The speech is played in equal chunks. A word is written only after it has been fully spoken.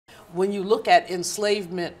when you look at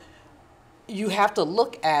enslavement, you have to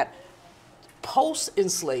look at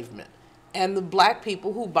post-enslavement. And the black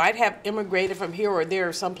people who might have immigrated from here or there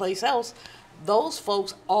or someplace else, those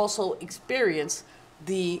folks also experience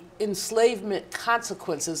the enslavement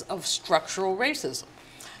consequences of structural racism.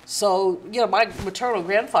 So, you know, my maternal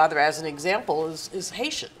grandfather, as an example, is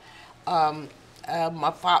Haitian.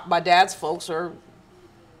 My dad's folks are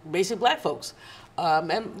basic black folks.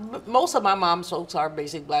 And most of my mom's folks are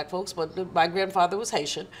basic black folks, but my grandfather was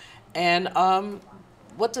Haitian. And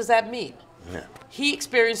what does that mean? Yeah. He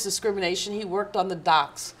experienced discrimination. He worked on the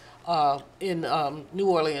docks in New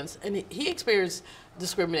Orleans, and he experienced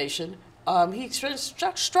discrimination. He experienced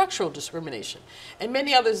structural discrimination, and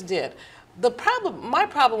many others did. My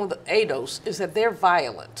problem with ADOS is that they're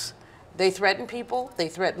violent. They threaten people. They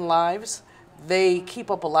threaten lives. They keep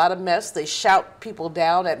up a lot of mess. They shout people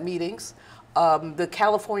down at meetings. The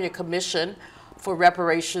California Commission for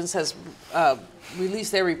Reparations has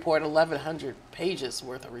released their report, 1,100 pages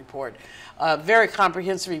worth of report. Very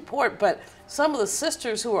comprehensive report, but some of the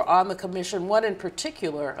sisters who were on the commission, one in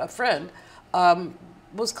particular, a friend,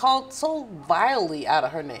 was called so vilely out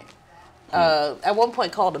of her name. At one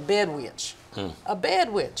point called a bed witch. A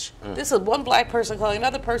bed witch. This is one black person calling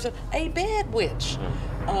another person a bed witch.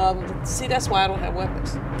 See, that's why I don't have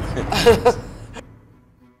weapons.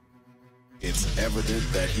 It's evident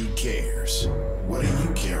that he cares. What do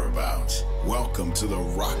you care about? Welcome to the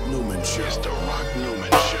Rock Newman Show. It's the Rock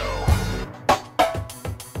Newman Show.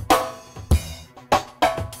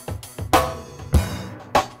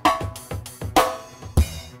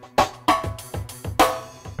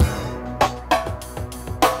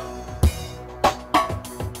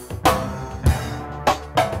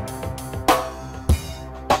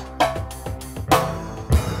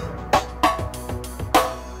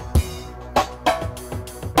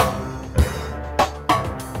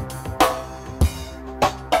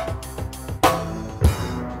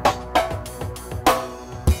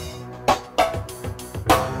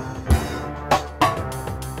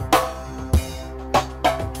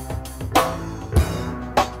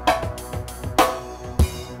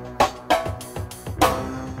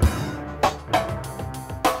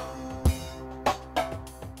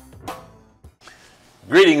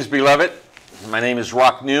 Greetings, beloved. My name is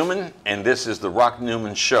Rock Newman, and this is the Rock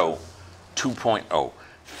Newman Show 2.0.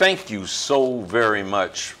 Thank you so very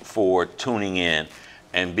much for tuning in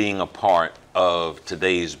and being a part of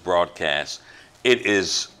today's broadcast. It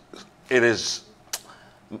is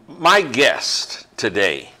my guest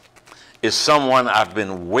today is someone I've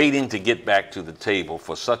been waiting to get back to the table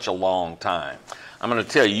for such a long time. I'm going to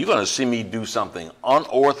tell you, you're going to see me do something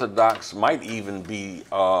unorthodox, might even be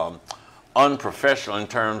unprofessional in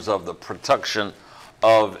terms of the production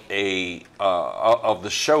of the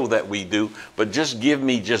show that we do, but just give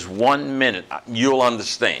me just 1 minute, you'll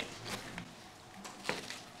understand.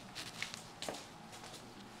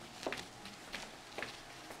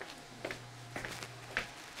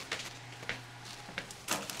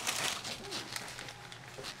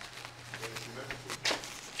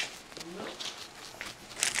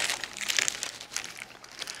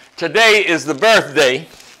 Today is the birthday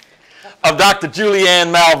of Dr.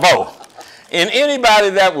 Julianne Malveaux. And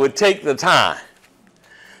anybody that would take the time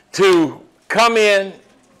to come in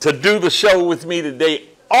to do the show with me today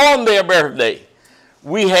on their birthday,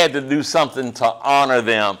 we had to do something to honor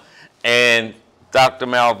them. And Dr.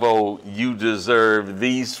 Malveaux, you deserve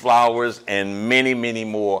these flowers and many, many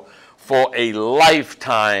more for a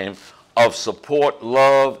lifetime of support,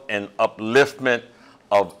 love, and upliftment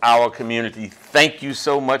of our community. Thank you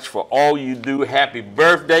so much for all you do. Happy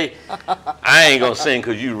birthday. I ain't gonna sing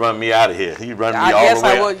because you run me out of here. You run me all the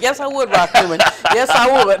way out. Yes, I would, Rock Newman. Yes,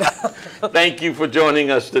 I would. Thank you for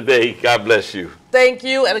joining us today. God bless you. Thank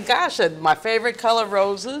you. And gosh, and my favorite color,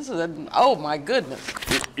 roses. And oh my goodness.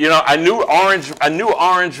 You know, I knew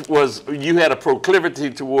orange was, you had a proclivity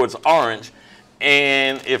towards orange.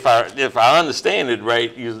 And if I understand it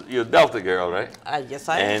right, you're a Delta girl, right? Yes,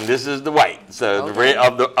 I am. And this is the white, so okay. The red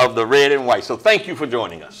of the red and white. So thank you for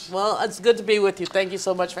joining us. Well, it's good to be with you. Thank you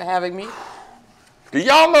so much for having me. Do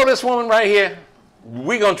y'all know this woman right here?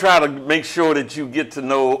 We're gonna try to make sure that you get to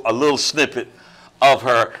know a little snippet of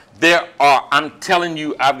her. I'm telling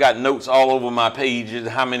you, I've got notes all over my pages,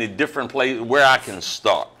 how many different places where I can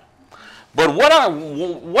start. But what I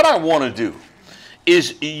want to do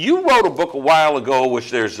is, you wrote a book a while ago,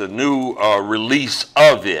 which there's a new release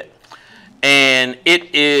of it, and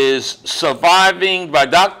it is Surviving by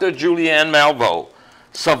Dr. Julianne Malveaux,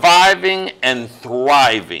 Surviving and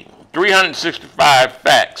Thriving, 365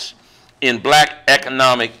 Facts in Black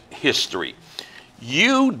Economic History.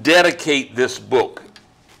 You dedicate this book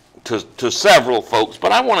to several folks,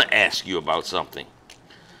 but I want to ask you about something.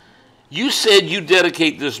 You said you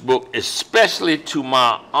dedicate this book especially to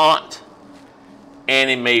my aunt,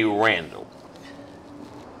 Annie Mae Randall.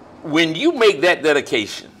 When you make that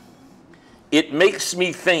dedication, it makes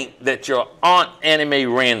me think that your aunt, Annie Mae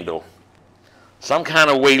Randall, some kind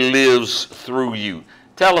of way lives through you.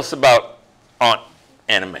 Tell us about Aunt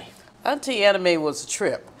Annie Mae. Auntie Annie Mae was a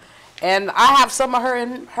trip. And I have some of her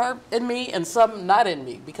in me and some not in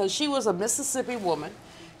me, because she was a Mississippi woman.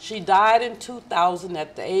 She died in 2000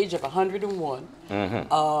 at the age of 101.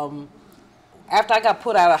 After I got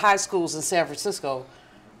put out of high schools in San Francisco,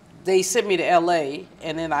 they sent me to LA,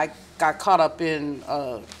 and then I got caught up in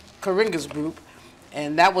Karinga's group,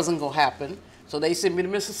 and that wasn't going to happen. So they sent me to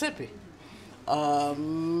Mississippi,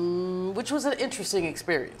 which was an interesting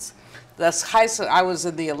experience. That's high school. I was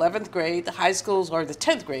in the 11th grade. The high schools, or the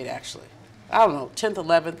 10th grade actually. I don't know, 10th,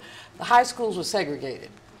 11th. The high schools were segregated.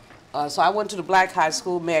 So I went to the black high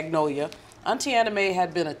school, Magnolia. Auntie Annie Mae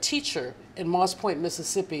had been a teacher in Moss Point,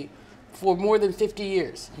 Mississippi for more than 50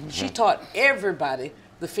 years. She taught everybody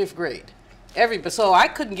the 5th grade. So I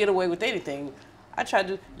couldn't get away with anything. I tried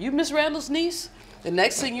to, you Miss Randall's niece? The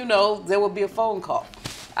next thing you know, there would be a phone call.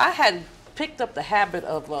 I had picked up the habit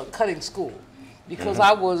of cutting school because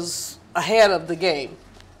I was ahead of the game.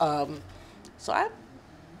 So I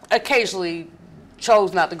occasionally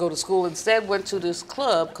chose not to go to school. Instead went to this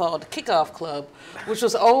club called the Kickoff Club, which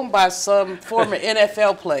was owned by some former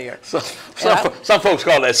NFL player. Some folks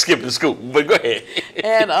call that skipping school, but go ahead.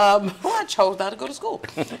 And well, I chose not to go to school.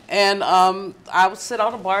 And I would sit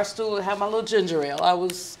on a bar stool and have my little ginger ale. I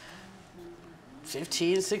was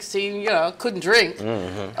 15, 16, you know, couldn't drink.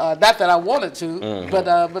 Not that I wanted to,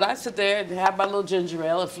 but I sit there and have my little ginger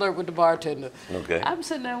ale and flirt with the bartender. Okay. I'm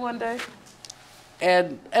sitting there one day,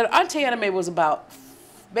 and Auntie Annie Mae was about,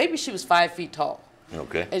 maybe she was 5 feet tall.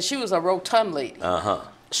 Okay. And she was a rotund lady.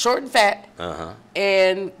 Short and fat,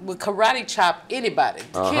 and would karate chop anybody.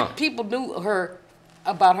 People knew her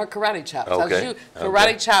about her karate chops. Okay.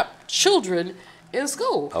 Karate chop children in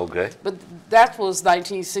school. Okay. But that was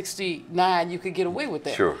 1969. You could get away with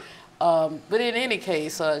that. Sure. But in any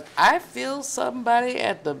case, I feel somebody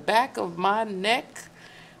at the back of my neck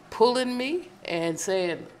pulling me and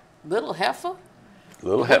saying, "Little heifer,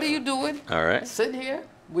 what are you doing? All right. Sitting here.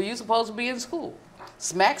 Were you supposed to be in school?"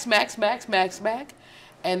 Smack, smack, smack, smack, smack.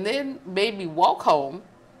 And then made me walk home.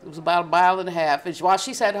 It was about 1.5 miles. And while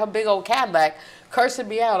she sat in her big old Cadillac, cursing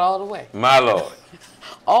me out all the way. My Lord.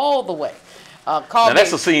 All the way. Now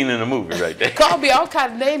that's a scene in a movie right there. Called me all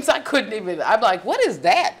kinds of names I couldn't even. I'm like, what is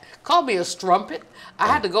that? Called me a strumpet. I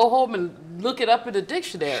had to go home and look it up in the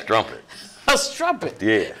dictionary. Strumpet. A strumpet.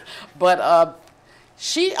 Yeah. But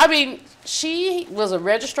she was a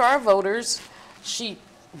registrar of voters. She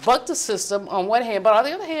bucked the system on one hand, but on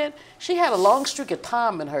the other hand, she had a long streak of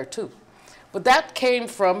Tom in her too. But that came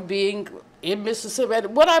from being in Mississippi.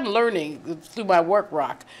 And what I'm learning through my work,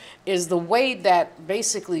 Rock, is the way that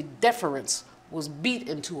basically deference was beat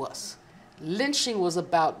into us. Lynching was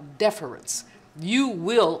about deference. You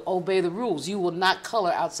will obey the rules. You will not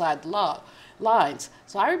color outside the law lines.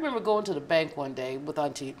 So I remember going to the bank one day with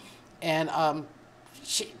Auntie, and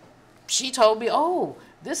she told me, "Oh,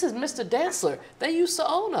 this is Mr. Dantzler. They used to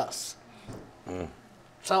own us."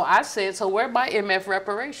 So I said, "So where are my MF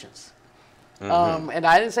reparations?" And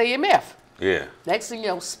I didn't say MF. Yeah. Next thing you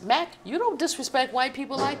know, smack, you don't disrespect white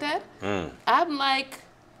people like that. I'm like,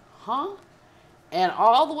 huh? And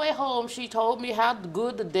all the way home, she told me how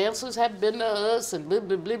good the dancers had been to us and blah,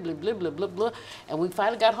 blah, blah, blah, blah, blah, blah, blah. And we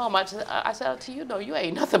finally got home. I said, to you, you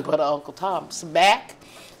ain't nothing but Uncle Tom. Smack.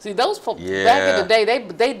 See, those folks, back in the day,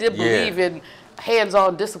 they did believe in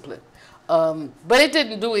hands-on discipline. But it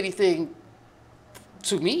didn't do anything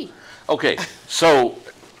to me. Okay, so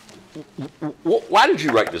why did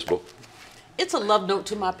you write this book? It's a love note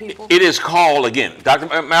to my people. It is called, again, Dr.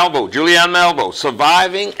 Malveaux, Julianne Malveaux,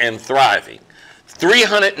 Surviving and Thriving.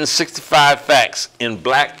 365 Facts in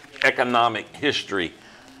Black Economic History,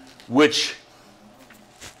 which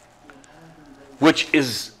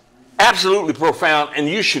is absolutely profound, and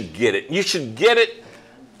you should get it. You should get it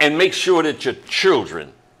and make sure that your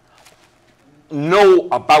children know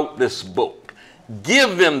about this book.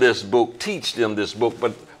 Give them this book, teach them this book,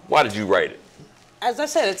 but why did you write it? As I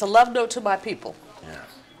said, it's a love note to my people. Yeah.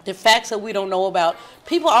 The facts that we don't know about.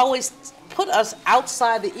 People always put us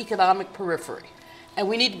outside the economic periphery, and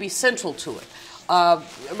we need to be central to it.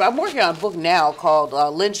 I'm working on a book now called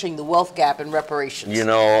Lynching, the Wealth Gap and Reparations. You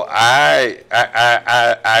know, I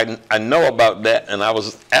know about that, and I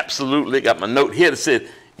was absolutely, got my note here that said,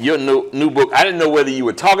 your new book. I didn't know whether you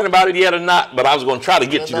were talking about it yet or not, but I was going to try to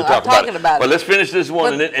get you to talk about it. But let's finish this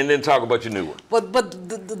one and then talk about your new one. But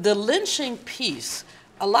the lynching piece,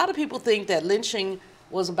 a lot of people think that lynching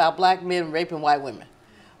was about black men raping white women.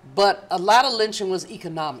 But a lot of lynching was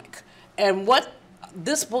economic. And what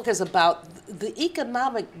this book is about, the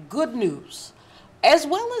economic good news, as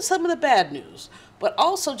well as some of the bad news. But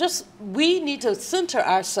also just, we need to center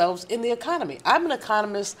ourselves in the economy. I'm an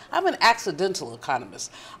economist. I'm an accidental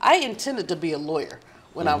economist. I intended to be a lawyer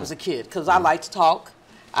when I was a kid because I like to talk.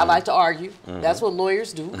 I like to argue. That's what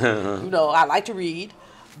lawyers do. You know, I like to read.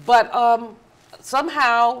 But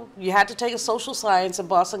somehow you had to take a social science at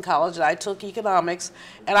Boston College, and I took economics,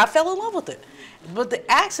 and I fell in love with it. But the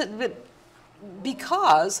accident,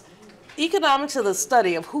 because economics is the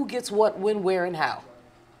study of who gets what, when, where, and how.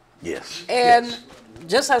 Yes. And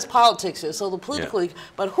just as politics is, so the political,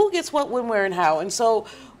 but who gets what, when, where, and how. And so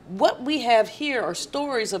what we have here are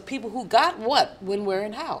stories of people who got what, when, where,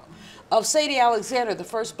 and how. Of Sadie Alexander, the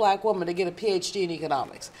first black woman to get a PhD in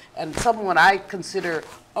economics, and someone I consider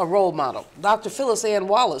a role model. Dr. Phyllis Ann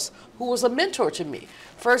Wallace, who was a mentor to me,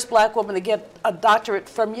 first black woman to get a doctorate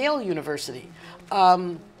from Yale University.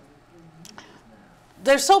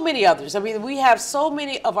 There's so many others. I mean, we have so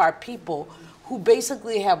many of our people who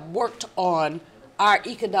basically have worked on our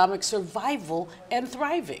economic survival and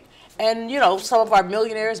thriving. And, you know, some of our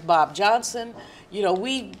millionaires, Bob Johnson, you know,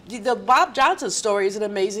 the Bob Johnson story is an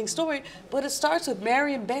amazing story, but it starts with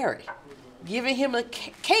Marion Barry giving him a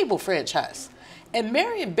cable franchise. And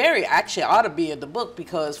Marion Barry actually ought to be in the book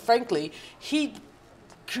because, frankly, he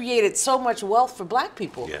created so much wealth for black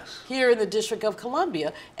people here in the District of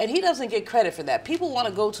Columbia, and he doesn't get credit for that. People want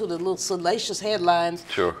to go to the little salacious headlines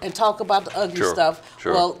and talk about the ugly stuff.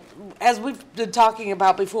 Well, as we've been talking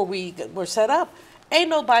about before we were set up, ain't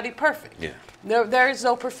nobody perfect. There is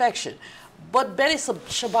no perfection. But Betty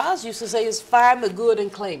Shabazz used to say is find the good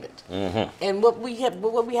and claim it. And what we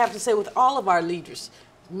have to say with all of our leaders,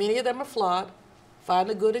 many of them are flawed, find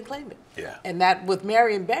the good and claim it. And that with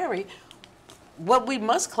Marion Barry, what we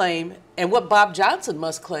must claim, and what Bob Johnson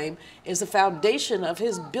must claim, is the foundation of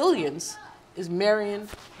his billions is Marion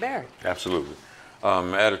Barry. Absolutely.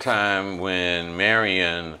 At a time when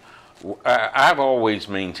Marion, I've always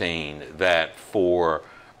maintained that for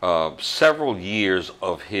several years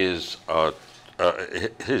of his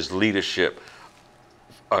leadership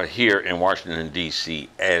here in Washington, D.C.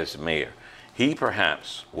 as mayor, he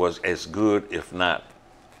perhaps was as good, if not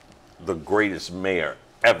the greatest mayor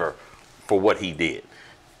ever, for what he did.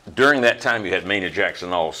 During that time, you had Maynard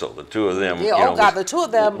Jackson also. The two of them, the two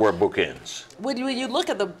of them were bookends. When you look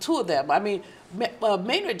at the two of them, I mean,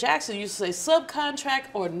 Maynard Jackson used to say subcontract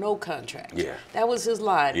or no contract. That was his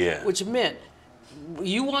line, which meant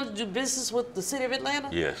you wanted to do business with the city of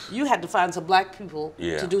Atlanta, you had to find some black people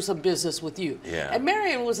to do some business with you. And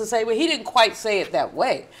Marion was the same way. He didn't quite say it that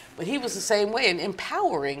way, but he was the same way in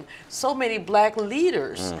empowering so many black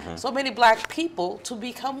leaders, so many black people to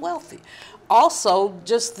become wealthy. Also,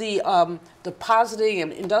 just the depositing,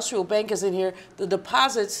 and industrial bank is in here, the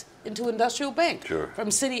deposits into industrial bank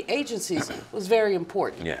from city agencies was very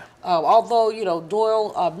important. Although, you know,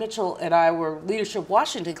 Doyle Mitchell and I were Leadership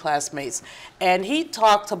Washington classmates, and he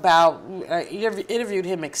talked about, interviewed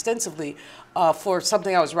him extensively for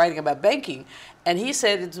something I was writing about banking, and he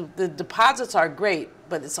said the deposits are great,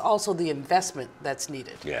 but it's also the investment that's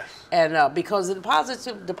needed. And because the deposits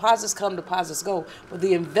come, deposits go, but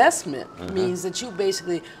the investment means that you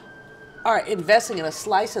basically are investing in a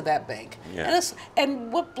slice of that bank.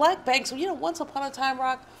 And what black banks, you know, once upon a time,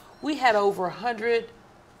 Rock, we had over 100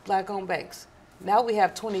 black-owned banks. Now we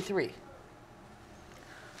have 23.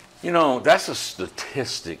 You know, that's a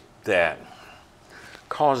statistic that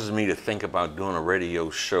causes me to think about doing a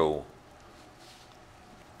radio show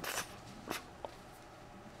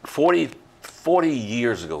 40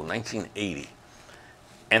 years ago, 1980,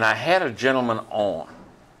 and I had a gentleman on.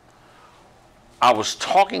 I was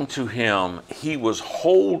talking to him. He was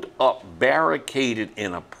holed up, barricaded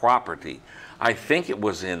in a property. I think it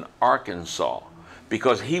was in Arkansas,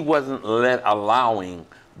 because he wasn't allowing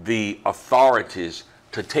the authorities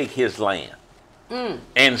to take his land.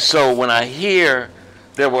 And so when I hear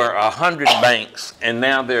there were 100 banks and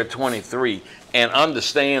now there are 23, and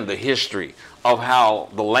understand the history of how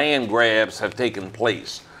the land grabs have taken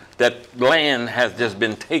place, that land has just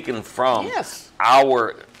been taken from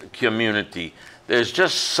our community. There's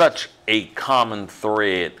just such a common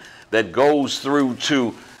thread that goes through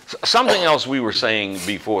to something else we were saying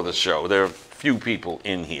before the show. There are few people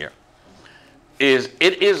in here.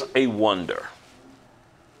 It is a wonder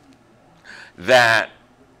that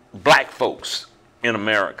black folks in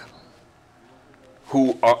America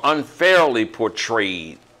who are unfairly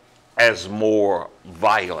portrayed as more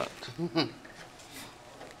violent.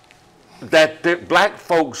 That black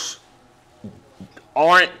folks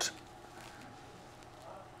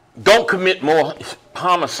don't commit more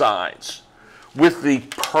homicides with the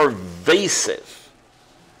pervasive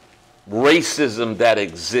racism that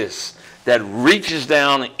exists, that reaches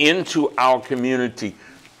down into our community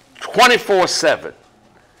 24/7,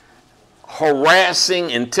 harassing,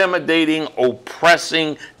 intimidating,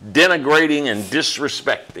 oppressing, denigrating, and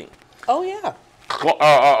disrespecting. Oh, yeah.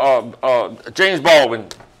 James Baldwin,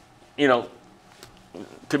 you know,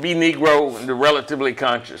 to be Negro and relatively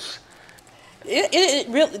conscious. It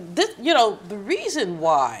really, you know, the reason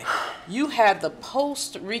why you had the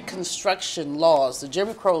post-Reconstruction laws, the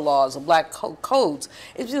Jim Crow laws, the black codes,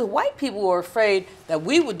 is because white people were afraid that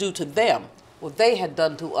we would do to them what they had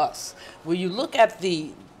done to us. When you look at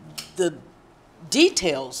the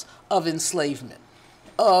details of enslavement,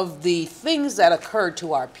 of the things that occurred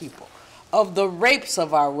to our people, of the rapes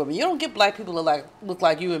of our women. You don't get black people to look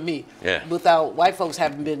like you and me without white folks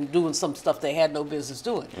having been doing some stuff they had no business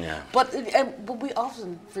doing. Yeah. But we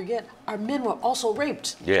often forget our men were also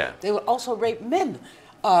raped. Yeah. They would also rape men.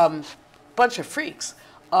 Bunch of freaks.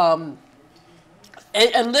 And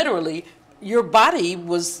literally, your body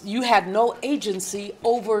you had no agency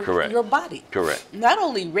over your body. Correct. Not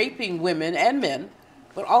only raping women and men,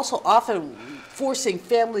 but also often forcing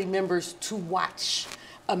family members to watch.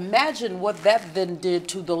 Imagine what that then did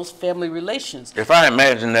to those family relations. If I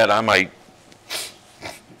imagine that, I might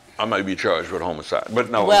be charged with homicide. But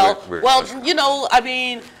no. Well, you know, I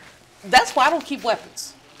mean, that's why I don't keep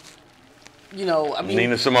weapons. You know, I mean,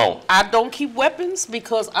 Nina Simone. I don't keep weapons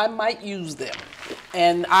because I might use them,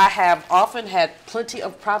 and I have often had plenty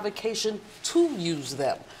of provocation to use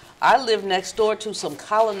them. I live next door to some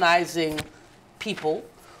colonizing people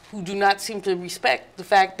who do not seem to respect the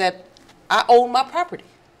fact that I own my property.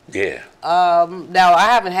 Yeah. Now, I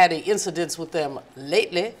haven't had any incidents with them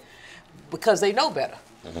lately because they know better.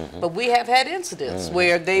 But we have had incidents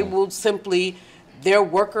where they will simply, their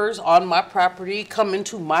workers on my property come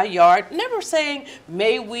into my yard, never saying,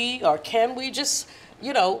 may we or can we, just,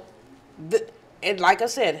 you know, and like I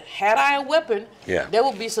said, had I a weapon, there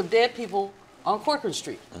would be some dead people on Corcoran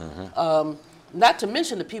Street. Not to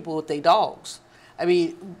mention the people with their dogs. I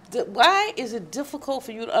mean, why is it difficult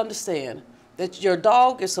for you to understand that your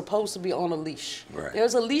dog is supposed to be on a leash? Right.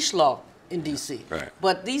 There's a leash law in D.C. Right.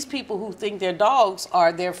 But these people who think their dogs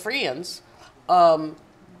are their friends,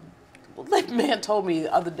 that man told me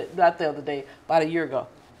not the other day, about a year ago,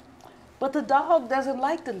 but the dog doesn't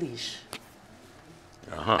like the leash.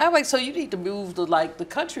 I'm like, so you need to move to like the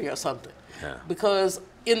country or something. Yeah. Because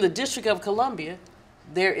in the District of Columbia,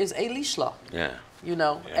 there is a leash law. Yeah. You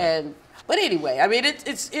know, but anyway, I mean,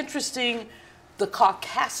 it's interesting, the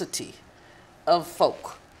caucasity of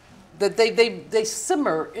folk, that they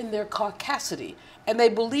simmer in their caucasity, and they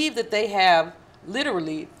believe that they have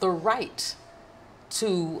literally the right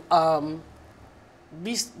to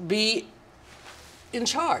be in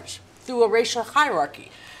charge through a racial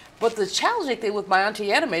hierarchy. But the challenging thing with my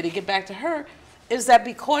Auntie Anime, to get back to her, is that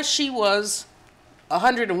because she was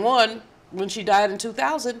 101 when she died in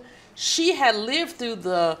 2000, she had lived through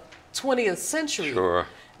the 20th century. Sure.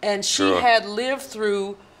 And she had lived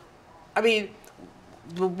through, I mean,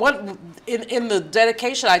 in the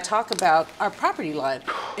dedication I talk about our property line.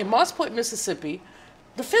 In Moss Point, Mississippi,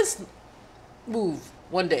 the fence moved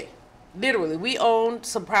one day. Literally, we owned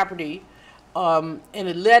some property, and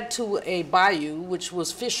it led to a bayou, which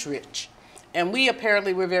was fish rich. And we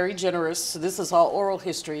apparently were very generous, so this is all oral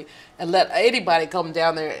history, and let anybody come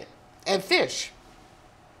down there and fish.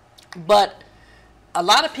 But a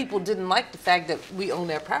lot of people didn't like the fact that we own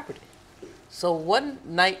their property. So one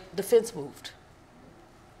night, the fence moved.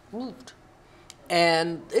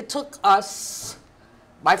 And it took us,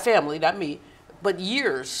 my family, not me, but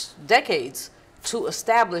years, decades, to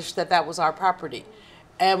establish that that was our property.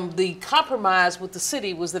 And the compromise with the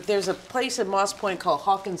city was that there's a place in Moss Point called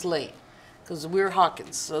Hawkins Lane, because we're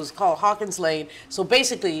Hawkins, so it's called Hawkins Lane. So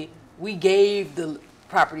basically, we gave the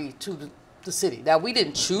property to the city. Now, we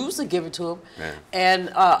didn't choose to give it to them. Yeah. And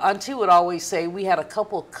Auntie would always say we had a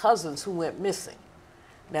couple cousins who went missing.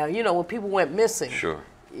 Now, you know, when people went missing, sure,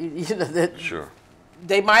 you know, that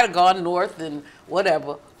they might have gone north and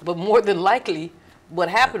whatever, but more than likely, what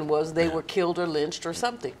happened was they were killed or lynched or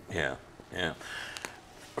something. Yeah, yeah.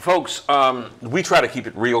 Folks, we try to keep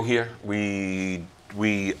it real here. We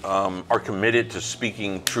are committed to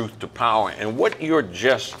speaking truth to power, and what you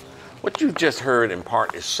just heard in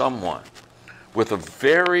part is someone with a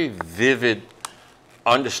very vivid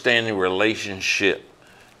understanding relationship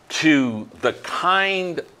to the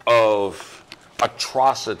kind of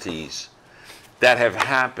atrocities that have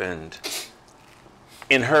happened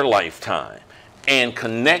in her lifetime and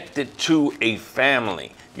connected to a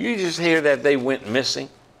family. You just hear that they went missing.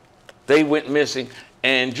 They went missing.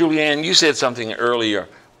 And Julianne, you said something earlier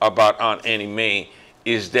about Aunt Annie Mae,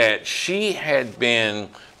 is that she had been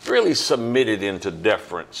really submitted into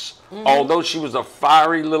deference. Although she was a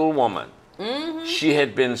fiery little woman, she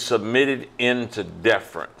had been submitted into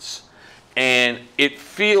deference. And it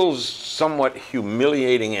feels somewhat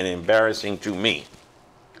humiliating and embarrassing to me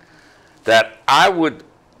that I would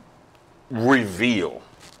reveal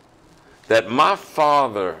that my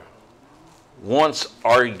father once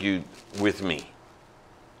argued with me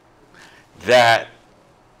that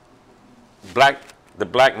the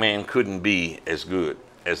black man couldn't be as good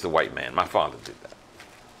as the white man. My father did that.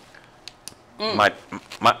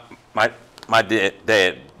 My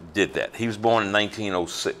dad did that. He was born in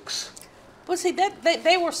 1906. But see,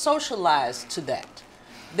 they were socialized to that.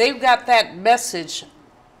 They got that message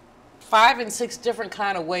 5 and 6 different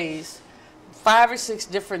kind of ways, 5 or 6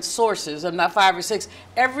 different sources, and not 5 or 6.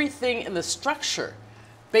 Everything in the structure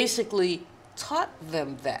basically taught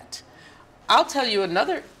them that. I'll tell you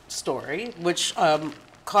another story, which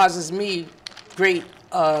causes me great,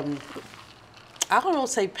 I don't want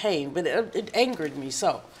to say pain, but it angered me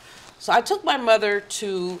so. So I took my mother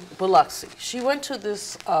to Biloxi. She went to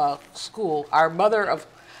this school, our Mother of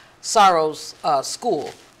Sorrows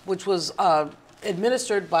school, which was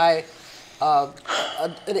administered by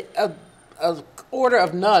an order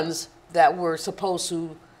of nuns that were supposed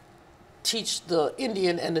to teach the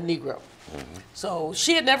Indian and the Negro. So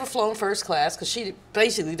she had never flown first class because she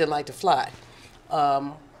basically didn't like to fly.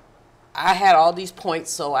 I had all these points,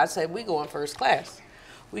 so I said, we go in first class.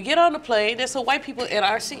 We get on the plane, there's some white people in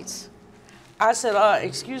our seats. I said,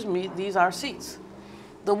 excuse me, these are seats.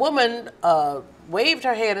 The woman waved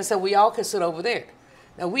her hand and said, we all can sit over there.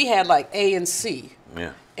 Now we had like A and C,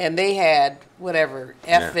 and they had whatever,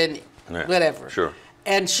 F and whatever. Sure.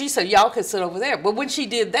 And she said, y'all can sit over there. But when she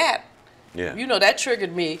did that, you know, that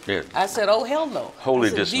triggered me. I said, oh, hell no. Wholly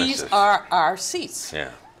I said, dismissive. these are our seats.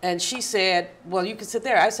 Yeah. And she said, well, you can sit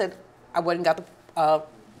there. I said, I went and got the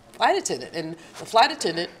flight attendant. And the flight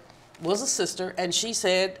attendant was a sister, and she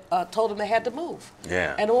said, told them they had to move.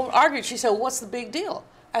 Yeah. And the woman argued. She said, well, what's the big deal?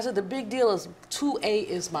 I said, the big deal is 2A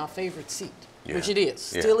is my favorite seat, which it is,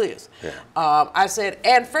 still is. I said,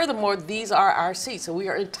 and furthermore, these are our seats, and we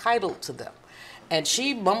are entitled to them. And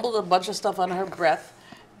she mumbled a bunch of stuff under her breath.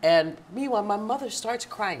 And meanwhile, my mother starts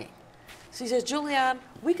crying. She says, Julianne,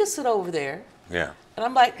 we could sit over there. Yeah. And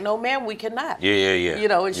I'm like, no, ma'am, we cannot. You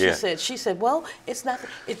know, and she said, well, it's not.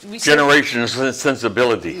 Generational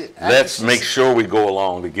sensibility. Let's make sure we go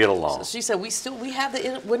along to get along. So she said, we have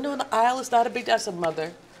the window in the aisle. It's not a big deal. I said,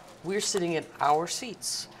 Mother, we're sitting in our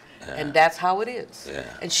seats. And that's how it is.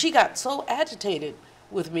 And she got so agitated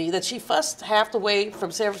with me that she fussed half the way from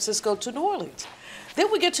San Francisco to New Orleans.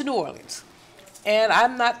 Then we get to New Orleans. And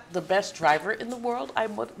I'm not the best driver in the world, I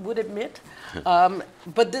would admit.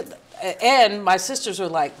 And my sisters were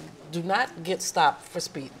like, do not get stopped for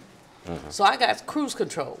speeding. So I got cruise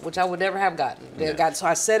control, which I would never have gotten. So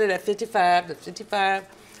I set it at 55 to 55.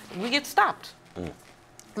 We get stopped.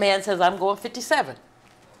 Man says, I'm going 57.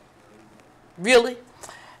 Really?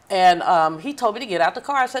 And he told me to get out the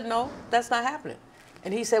car. I said, no, that's not happening.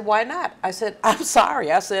 And he said, why not? I said, I'm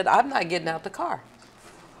sorry. I said, I'm not getting out the car.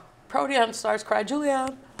 Protean starts crying,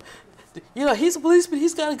 Julianne, you know, he's a policeman,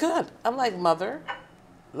 he's got a gun. I'm like, Mother,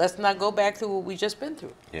 let's not go back through what we just been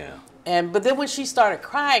through. But then when she started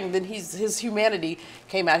crying, then his humanity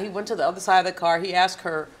came out. He went to the other side of the car. He asked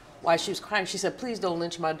her why she was crying. She said, please don't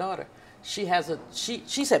lynch my daughter. She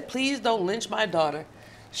said, please don't lynch my daughter.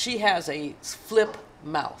 She has a flip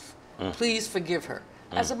mouth. Please forgive her.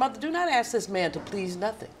 I said, Mother, do not ask this man to please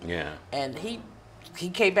nothing. And he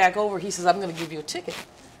came back over. He says, I'm going to give you a ticket.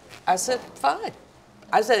 I said, fine.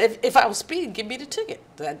 I said, if I was speeding, give me the ticket.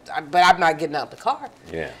 But I'm not getting out the car.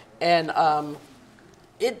 And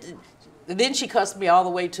then she cussed me all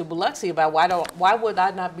the way to Biloxi about why would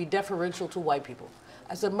I not be deferential to white people?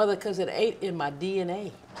 I said, Mother, because it ain't in my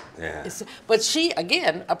DNA. But she,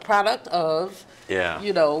 again, a product of,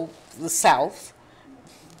 you know, the South.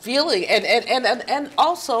 Feeling and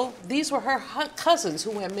also these were her cousins who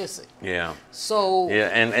went missing. So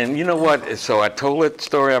and you know what? So I told that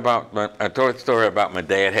story about my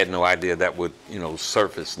dad. Had no idea that would, you know,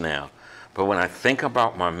 surface now. But when I think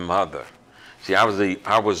about my mother, see, I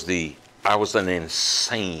was an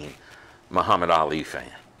insane Muhammad Ali fan,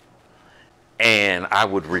 and I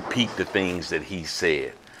would repeat the things that he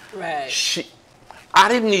said. I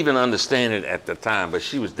didn't even understand it at the time, but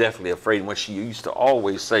she was definitely afraid. When she used to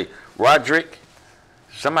always say, Roderick,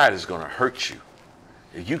 somebody's going to hurt you.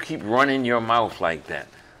 If you keep running your mouth like that,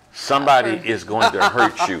 somebody is going to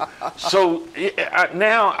hurt you. So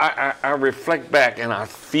now I reflect back and I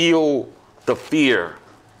feel the fear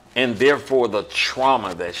and therefore the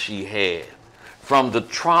trauma that she had from the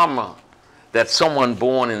trauma that someone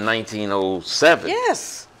born in 1907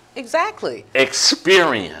 yes, exactly,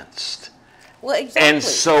 experienced. Well, exactly. And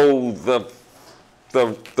so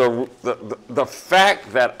the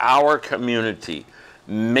fact that our community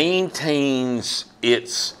maintains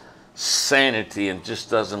its sanity and just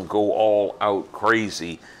doesn't go all out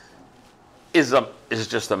crazy is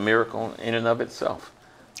just a miracle in and of itself.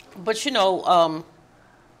 But you know,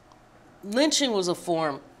 lynching was a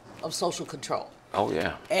form of social control. Oh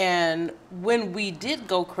yeah. And when we did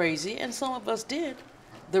go crazy, and some of us did,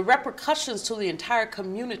 the repercussions to the entire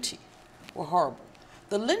community were horrible.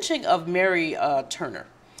 The lynching of Mary Turner,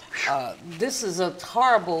 this is a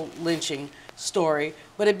horrible lynching story,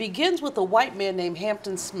 but it begins with a white man named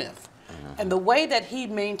Hampton Smith. Mm-hmm. And the way that he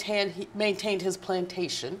maintained his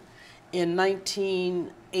plantation in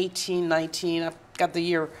 1918, 19, I've got the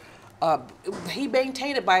year, he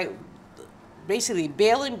maintained it by basically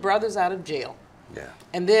bailing brothers out of jail. Yeah.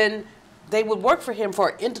 And then they would work for him for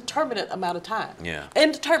an indeterminate amount of time. Yeah.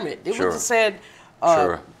 Indeterminate. It was said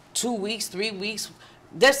 2 weeks, 3 weeks.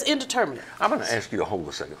 That's indeterminate. I'm going to ask you to hold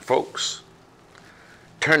a second. Folks,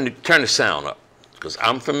 turn the sound up, because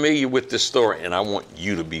I'm familiar with this story, and I want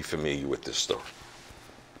you to be familiar with this story.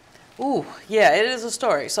 Ooh, yeah, it is a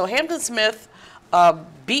story. So Hampton Smith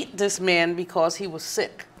beat this man because he was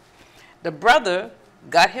sick. The brother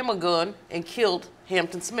got him a gun and killed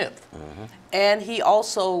Hampton Smith. Mm-hmm. And he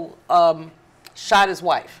also shot his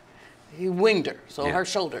wife. He winged her, so her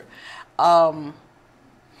shoulder.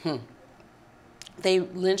 They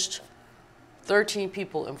lynched 13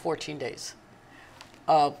 people in 14 days.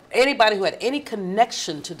 Anybody who had any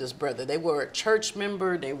connection to this brother, they were a church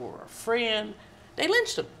member, they were a friend, they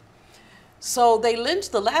lynched him. So they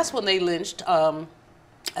lynched, the last one they lynched,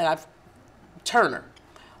 Turner.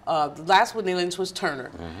 The last one they lynched was Turner.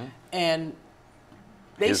 Mm-hmm. And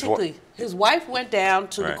basically, his wife went down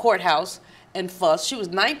to the courthouse and fussed. She was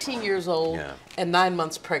 19 years old and 9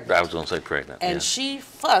 months pregnant. I was going to say pregnant. And she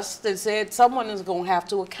fussed and said, someone is going to have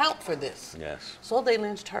to account for this. Yes. So they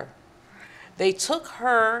lynched her. They took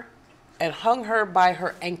her and hung her by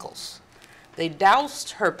her ankles. They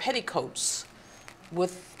doused her petticoats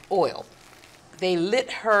with oil. They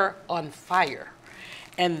lit her on fire.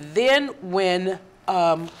 And then when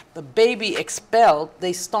the baby expelled,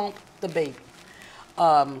 they stomped the baby.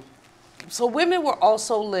 So women were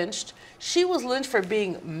also lynched. She was lynched for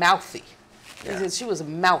being mouthy. Yeah. She was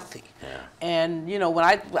mouthy. Yeah. And you know, when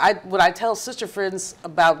I tell sister friends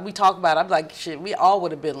about, we talk about it, I'm like, shit, we all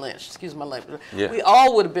would have been lynched. Excuse my language. Yeah. We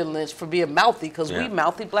all would have been lynched for being mouthy because we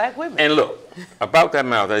mouthy black women. And look, about that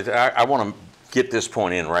mouth, I want to get this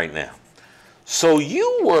point in right now. So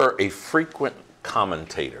you were a frequent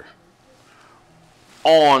commentator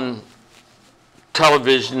on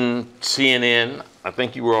television, CNN. I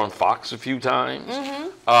think you were on Fox a few times. Mm-hmm.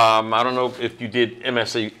 I don't know if you did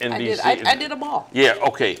MSNBC. I did them all. Yeah,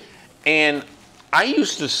 okay. And I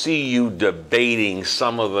used to see you debating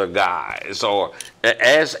some of the guys, or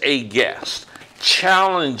as a guest,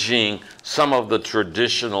 challenging some of the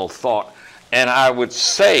traditional thought. And I would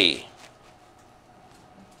say,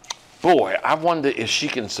 boy, I wonder if she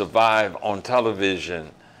can survive on television,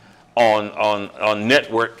 on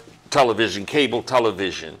network television, cable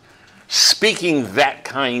television, speaking that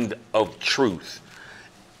kind of truth.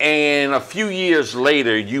 And a few years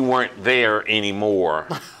later, you weren't there anymore.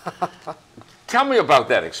 Tell me about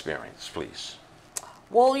that experience, please.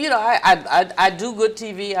 Well, you know, I do good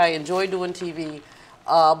TV. I enjoy doing TV.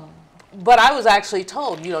 But I was actually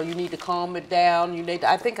told, you know, you need to calm it down. You need to,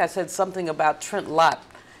 I think I said something about Trent Lott.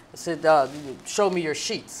 I said, show me your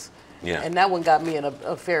sheets. Yeah. And that one got me in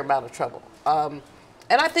a fair amount of trouble. And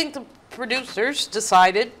I think the producers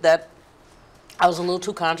decided that I was a little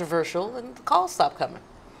too controversial, and the calls stopped coming.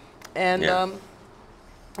 And,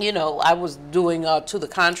 you know, I was doing to the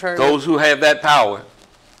contrary. Those who have that power,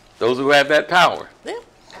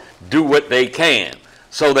 do what they can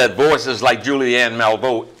so that voices like Julianne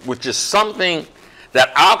Malveaux, which is something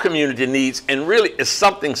that our community needs and really is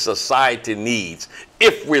something society needs,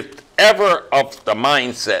 if we're ever of the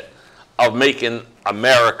mindset of making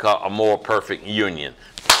America a more perfect union,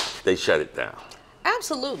 they shut it down.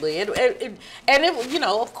 Absolutely, and it, you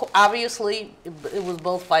know, obviously, it was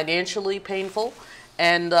both financially painful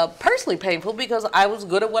and personally painful because I was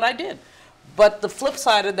good at what I did. But the flip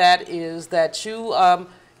side of that is that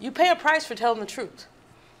you pay a price for telling the truth.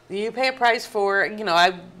 You pay a price for, you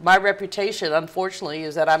know, my reputation, unfortunately,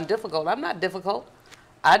 is that I'm difficult. I'm not difficult.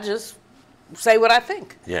 I just say what I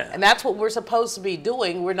think. Yeah. And that's what we're supposed to be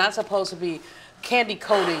doing. We're not supposed to be candy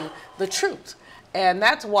coating the truth. And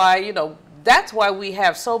that's why, you know, that's why we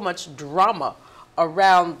have so much drama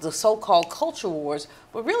around the so-called culture wars.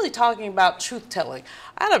 We're really talking about truth telling.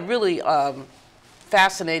 I had a really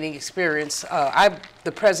fascinating experience. I'm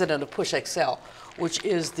the president of Push Excel, which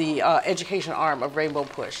is the education arm of Rainbow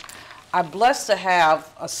Push. I'm blessed to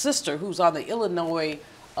have a sister who's on the Illinois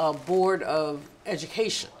Board of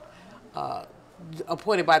Education,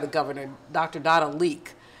 appointed by the governor, Dr. Donna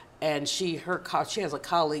Leak, and she has a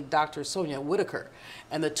colleague, Dr. Sonia Whitaker,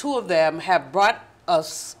 and the two of them have brought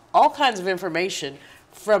us all kinds of information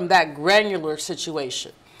from that granular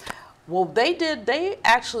situation. Well, they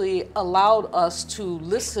actually allowed us to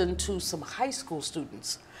listen to some high school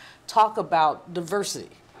students talk about diversity.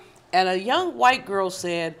 And a young white girl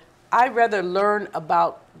said, I'd rather learn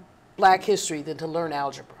about black history than to learn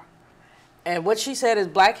algebra. And what she said is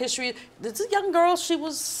black history, this is a young girl, she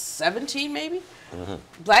was 17 maybe. Mm-hmm.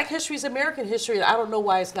 Black history is American history, and I don't know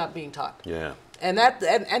why it's not being taught. Yeah. And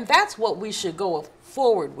that's what we should go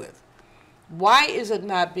forward with. Why is it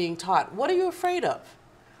not being taught? What are you afraid of?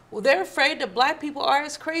 Well, they're afraid that black people are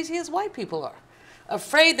as crazy as white people are.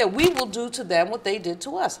 Afraid that we will do to them what they did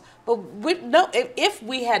to us. But if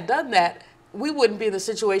we had done that, we wouldn't be in the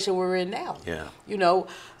situation we're in now. Yeah. You know,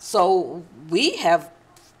 so we have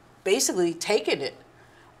basically taken it.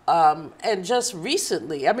 And just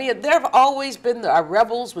recently, I mean, there have always been our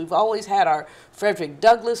rebels. We've always had our Frederick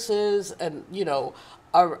Douglasses and, you know,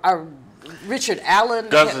 our Richard Allen.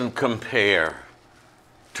 Doesn't compare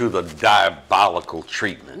to the diabolical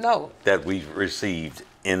treatment that we've received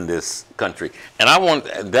in this country. And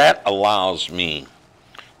that allows me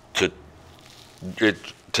to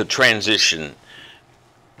transition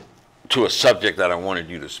to a subject that I wanted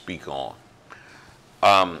you to speak on.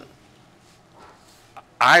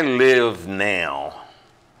 I live now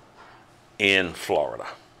in Florida,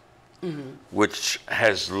 mm-hmm. which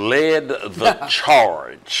has led the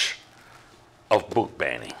charge of book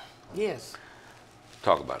banning. Yes.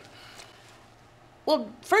 Talk about it.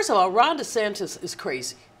 Well, first of all, Ron DeSantis is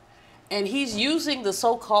crazy. And he's using the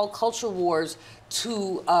so-called culture wars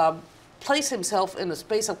to place himself in a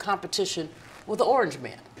space of competition with the Orange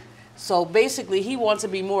Man. So basically, he wants to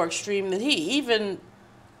be more extreme than he. Even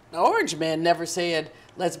the Orange Man never said,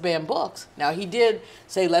 let's ban books. Now, he did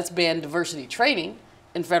say, let's ban diversity training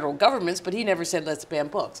in federal governments, but he never said, let's ban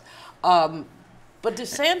books. But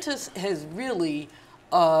DeSantis has really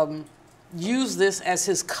used this as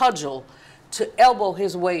his cudgel to elbow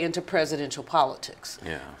his way into presidential politics.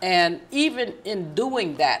 Yeah. And even in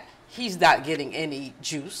doing that, he's not getting any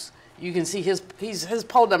juice. You can see his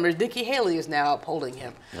poll numbers. Nikki Haley is now upholding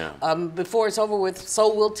him. Yeah. Before it's over with,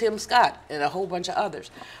 so will Tim Scott and a whole bunch of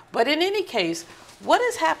others. But in any case, what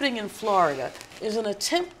is happening in Florida is an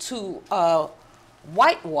attempt to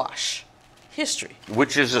whitewash history.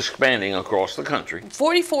 Which is expanding across the country.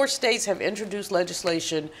 44 states have introduced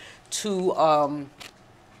legislation to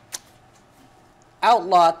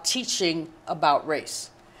outlaw teaching about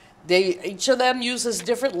race. Each of them uses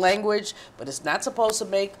different language, but it's not supposed to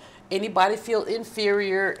make anybody feel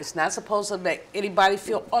inferior. It's not supposed to make anybody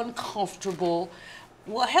feel uncomfortable.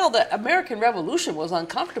 Well, hell, the American Revolution was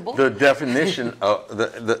uncomfortable. The definition of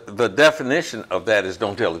the definition of that is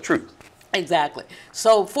don't tell the truth. Exactly.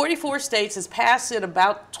 So 44 states has passed in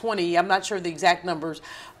about 20. I'm not sure the exact numbers.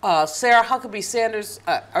 Sarah Huckabee Sanders,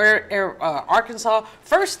 Arkansas.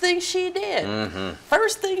 First thing she did. Mm-hmm.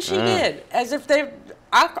 First thing she did, as if they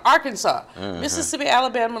Arkansas, mm-hmm. Mississippi,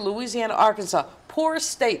 Alabama, Louisiana, Arkansas, poorest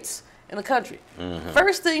states in the country. Mm-hmm.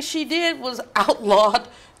 First thing she did was outlawed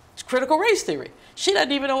critical race theory. She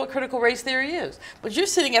doesn't even know what critical race theory is. But you're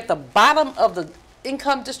sitting at the bottom of the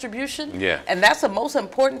income distribution, and that's the most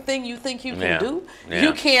important thing you think you can do.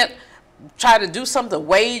 You can't try to do something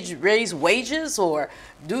to raise wages or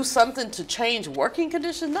do something to change working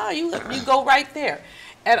conditions. No, you go right there.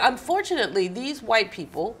 And unfortunately, these white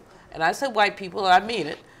people, and I say white people, and I mean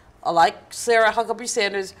it, like Sarah Huckabee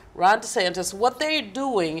Sanders, Ron DeSantis, what they're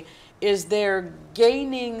doing is they're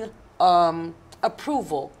gaining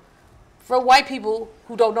approval for white people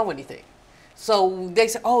who don't know anything. So they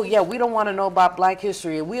say, oh, yeah, we don't want to know about black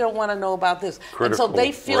history, and we don't want to know about this. Critical and so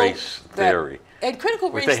they feel race theory. And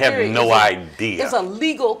critical race theory. They have no idea. It's a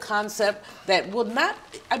legal concept that will not,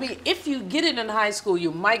 I mean, if you get it in high school,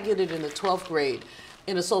 you might get it in the 12th grade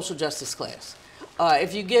in a social justice class.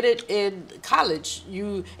 If you get it in college,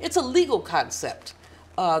 it's a legal concept.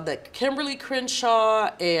 that Kimberly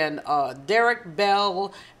Crenshaw and Derek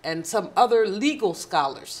Bell and some other legal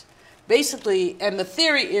scholars, basically, and the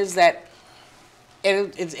theory is that,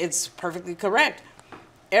 and it's perfectly correct,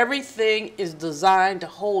 everything is designed to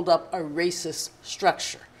hold up a racist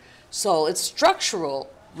structure. So it's structural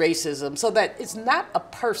racism, so that it's not a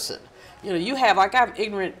person. You know, you have, like I have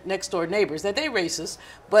ignorant next door neighbors, that they're racist,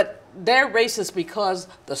 but they're racist because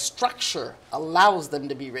the structure allows them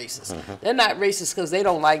to be racist. They're not racist because they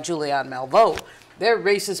don't like Julianne Malveaux. They're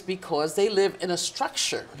racist because they live in a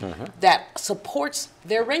structure that supports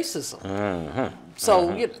their racism.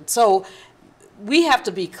 So, so we have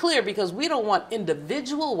to be clear, because we don't want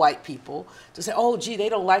individual white people to say, oh, gee, they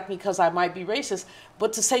don't like me because I might be racist.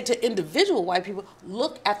 But to say to individual white people,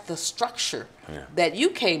 look at the structure that you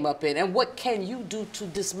came up in, and what can you do to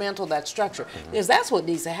dismantle that structure? Because that's what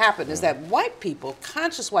needs to happen, is that white people,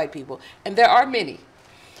 conscious white people, and there are many,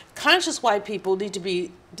 conscious white people need to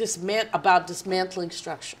be about dismantling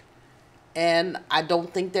structure. And I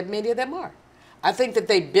don't think that many of them are. I think that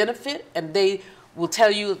they benefit, and they will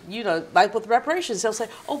tell you, you know, like with reparations, they'll say,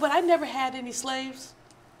 oh, but I never had any slaves.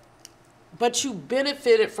 But you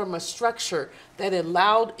benefited from a structure that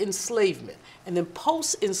allowed enslavement. And then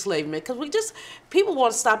post-enslavement, because people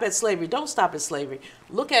want to stop at slavery. Don't stop at slavery.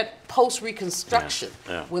 Look at post-Reconstruction,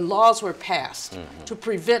 when laws were passed to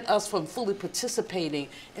prevent us from fully participating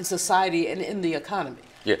in society and in the economy.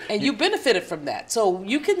 And you benefited from that. So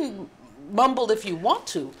you can mumble if you want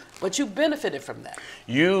to, but you benefited from that.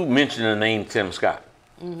 You mentioned the name Tim Scott.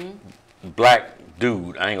 Black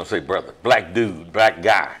dude, I ain't gonna say brother, black dude, black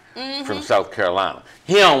guy from South Carolina.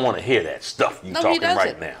 He don't want to hear that stuff you talking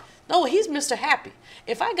right now. No, he's Mr. Happy.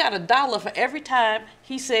 If I got $1 for every time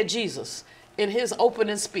he said Jesus in his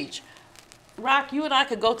opening speech, Rock, you and I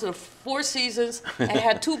could go to the Four Seasons and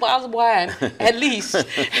had 2 bottles of wine at least,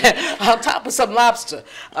 on top of some lobster.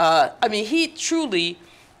 I mean, he truly,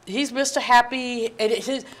 he's Mr. Happy, and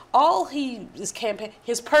his campaign,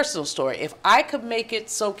 his personal story. If I could make it,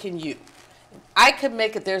 so can you. If I could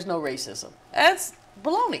make it, there's no racism. That's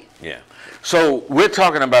baloney. Yeah. So we're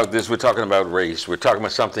talking about this. We're talking about race. We're talking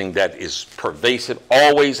about something that is pervasive,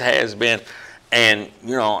 always has been, and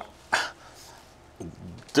you know,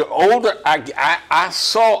 the older I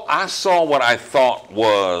saw what I thought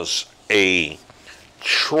was a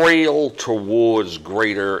trail towards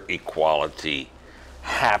greater equality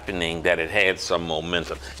happening, that it had some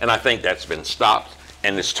momentum, and I think that's been stopped,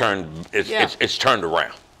 and it's turned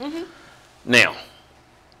around. Now,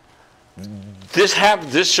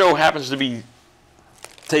 this show happens to be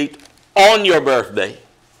taped on your birthday,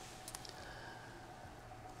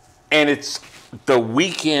 and it's the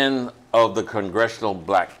weekend of the Congressional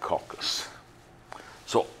Black Caucus.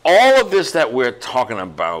 So all of this that we're talking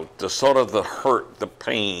about, the sort of the hurt, the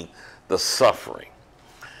pain, the suffering,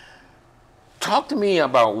 talk to me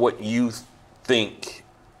about what you think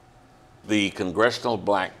the Congressional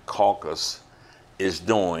Black Caucus is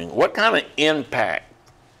doing, what kind of impact,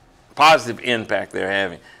 positive impact they're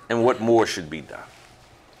having, and what more should be done.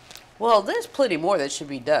 Well, there's plenty more that should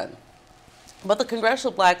be done. But the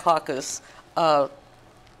Congressional Black Caucus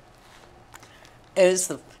is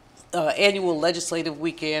the annual legislative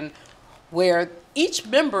weekend where each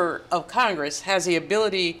member of Congress has the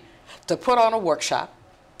ability to put on a workshop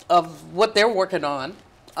of what they're working on.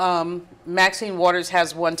 Maxine Waters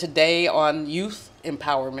has one today on youth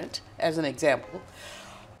empowerment, as an example.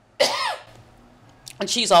 And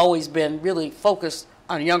she's always been really focused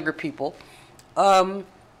on younger people. I'll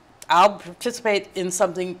participate in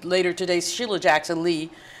something later today. Sheila Jackson Lee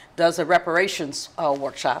does a reparations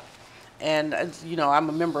workshop. And, you know, I'm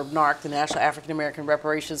a member of NARC, the National African American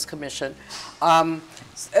Reparations Commission.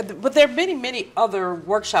 But there are many, many other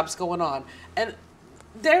workshops going on. And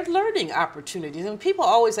they're learning opportunities. And people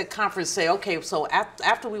always at conference say, okay, so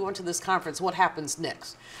after we went to this conference, what happens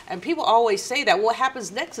next? And people always say that what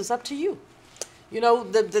happens next is up to you. You know,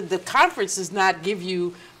 the conference does not give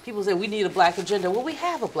you, people say we need a black agenda. Well, we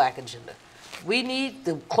have a black agenda. We need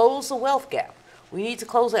to close the wealth gap. We need to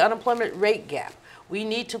close the unemployment rate gap. We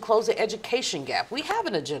need to close the education gap. We have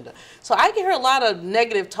an agenda. So I hear a lot of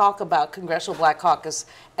negative talk about Congressional Black Caucus,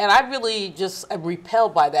 and I really just am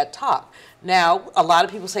repelled by that talk. Now, a lot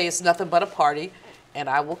of people say it's nothing but a party, and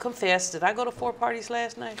I will confess, did I go to 4 parties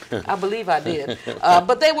last night? I believe I did.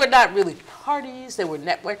 But they were not really parties. They were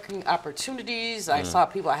networking opportunities. I saw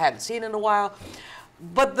people I hadn't seen in a while.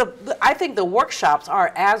 But I think the workshops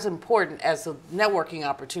are as important as the networking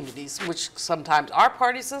opportunities, which sometimes are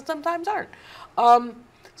parties and sometimes aren't.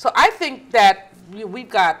 So I think that we've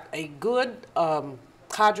got a good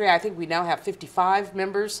cadre. I think we now have 55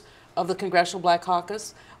 members of the Congressional Black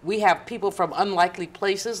Caucus. We have people from unlikely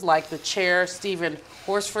places like the chair, Stephen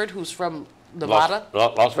Horsford, who's from Nevada.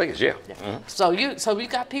 Las Vegas, yeah. So we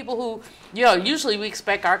got people who, you know, usually we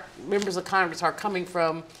expect our members of Congress are coming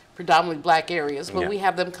from predominantly black areas, but we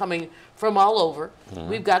have them coming from all over.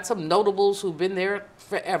 We've got some notables who've been there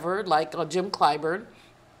forever, like Jim Clyburn,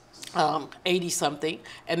 80-something,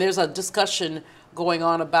 and there's a discussion going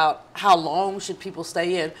on about how long should people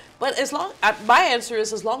stay in. But my answer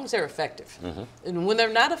is as long as they're effective. And when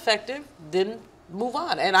they're not effective, then move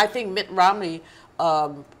on. And I think Mitt Romney,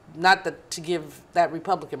 not to give that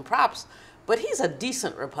Republican props, but he's a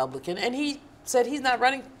decent Republican, and he said he's not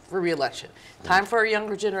running for re-election. Time for a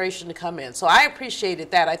younger generation to come in. So I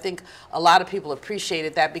appreciated that. I think a lot of people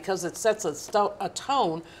appreciated that because it sets a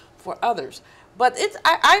tone for others. But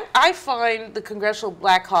I find the Congressional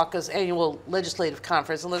Black Caucus Annual Legislative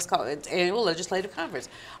Conference, and let's call it Annual Legislative Conference,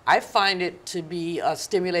 I find it to be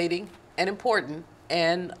stimulating and important,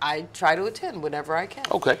 and I try to attend whenever I can.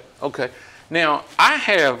 Okay, okay. Now,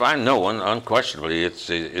 I know unquestionably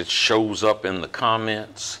it shows up in the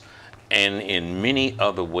comments and in many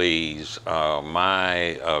other ways.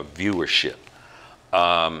 My viewership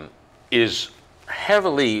is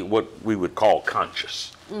heavily what we would call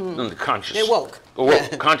conscious. The conscious. They're woke.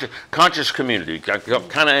 Conscious community. Kind of,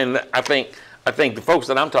 and I think the folks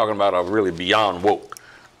that I'm talking about are really beyond woke.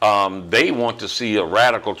 They want to see a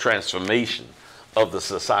radical transformation of the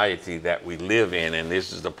society that we live in, and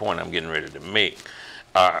this is the point I'm getting ready to make.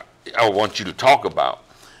 I want you to talk about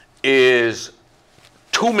is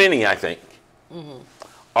too many, I think,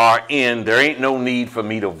 are in. There ain't no need for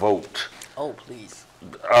me to vote. Oh, please.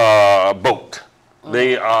 Boat.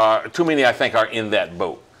 They are too many, I think, are in that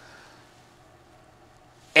boat.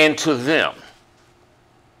 And to them,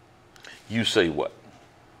 you say what?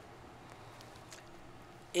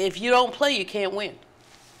 If you don't play, you can't win.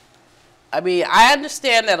 I mean, I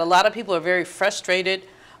understand that a lot of people are very frustrated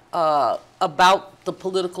about the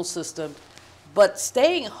political system, but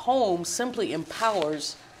staying home simply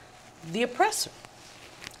empowers the oppressor.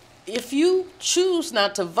 If you choose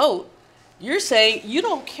not to vote, you're saying you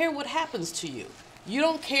don't care what happens to you. You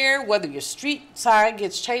don't care whether your street sign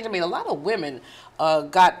gets changed. I mean, a lot of women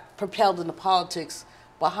got propelled into politics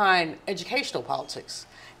behind educational politics.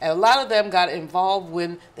 And a lot of them got involved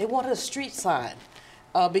when they wanted a street sign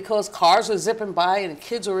because cars were zipping by and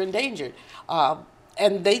kids were endangered.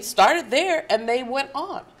 And they started there and they went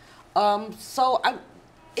on.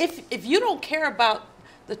 If you don't care about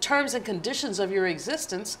the terms and conditions of your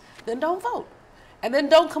existence, then don't vote. And then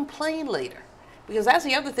don't complain later. Because that's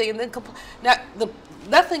the other thing. And then now,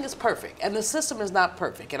 nothing is perfect, and the system is not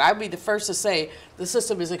perfect. And I'd be the first to say the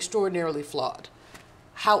system is extraordinarily flawed.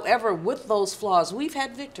 However, with those flaws, we've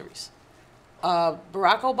had victories.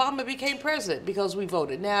 Barack Obama became president because we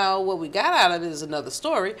voted. Now, what we got out of it is another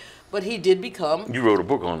story, but he did become. You wrote a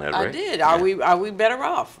book on that, right? I did. Yeah. Are we better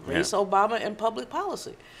off? Race, Obama, and public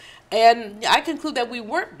policy. And I conclude that we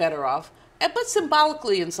weren't better off, but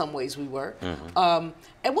symbolically in some ways we were.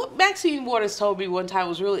 And what Maxine Waters told me one time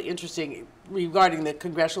was really interesting regarding the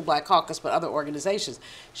Congressional Black Caucus, but other organizations.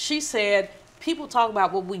 She said, people talk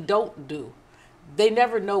about what we don't do. They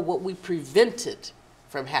never know what we prevented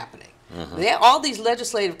from happening. All these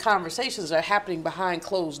legislative conversations are happening behind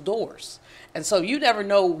closed doors. And so you never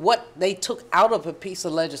know what they took out of a piece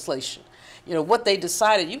of legislation. You know, what they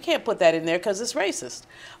decided, you can't put that in there because it's racist.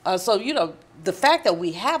 So, you know, the fact that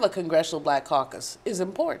we have a Congressional Black Caucus is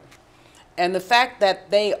important. And the fact that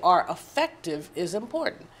they are effective is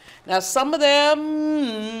important. Now, some of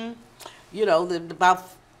them, you know,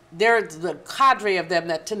 there's the cadre of them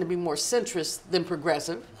that tend to be more centrist than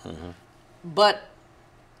progressive. But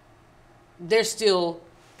they're still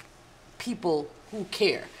people who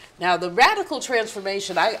care. Now, the radical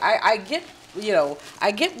transformation, I get, you know,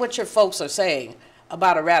 I get what your folks are saying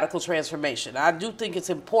about a radical transformation. I do think it's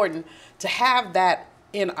important to have that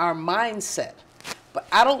in our mindset. But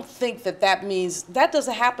I don't think that means, that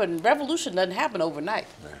doesn't happen, revolution doesn't happen overnight.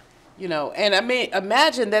 You know, and I mean,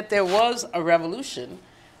 imagine that there was a revolution.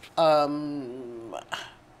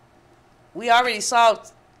 We already saw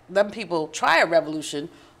them people try a revolution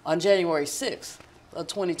on January 6th of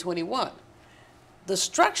 2021. The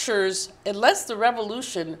structures, unless the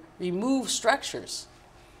revolution removes structures,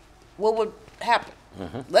 what would happen?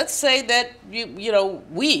 Let's say that, you know,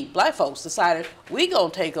 we, black folks, decided we gonna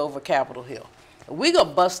take over Capitol Hill. We gonna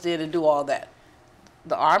bust in and do all that.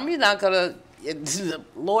 The Army not gonna,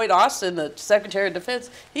 Lloyd Austin, the Secretary of Defense,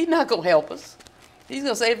 he's not gonna help us. He's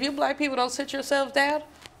gonna say, if you black people don't sit yourselves down,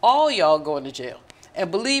 all y'all going to jail. And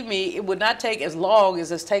believe me, it would not take as long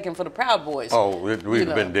as it's taken for the Proud Boys. Oh, we'd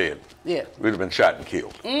have been dead. Yeah. We'd have been shot and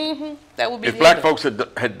killed. Mm-hmm. That would be if the black end of folks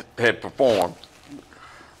had performed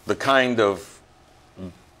the kind of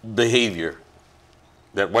behavior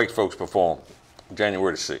that white folks performed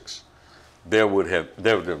January the 6th, there would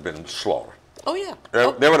have been slaughter. Oh, yeah. There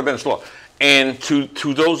would have been slaughter. And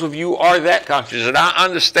to those of you who are that conscious, and I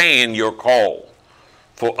understand your call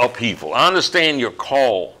for upheaval. I understand your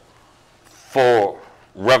call for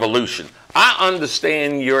revolution. I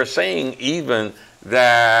understand you're saying even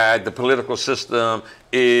that the political system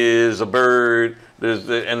is a bird,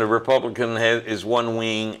 and the Republican is one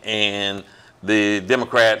wing, and the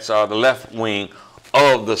Democrats are the left wing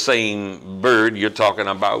of the same bird. You're talking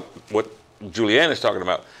about what Julianne is talking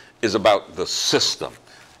about is about the system.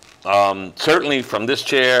 Certainly from this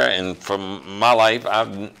chair and from my life,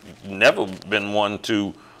 I've never been one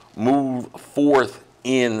to move forth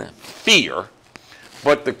in fear.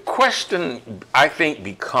 But the question, I think,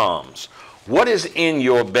 becomes, what is in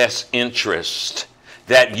your best interest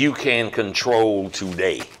that you can control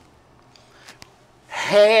today?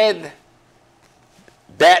 Had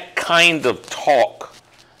that kind of talk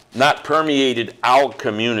not permeated our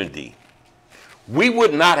community, we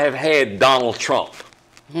would not have had Donald Trump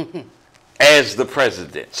as the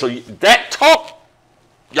president. So that talk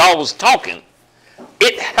y'all was talking,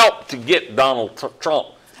 it helped to get Donald Trump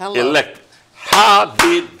elected. How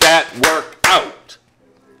did that work out?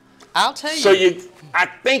 I'll tell you. So I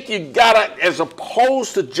think you gotta, as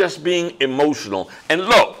opposed to just being emotional, and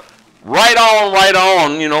look, right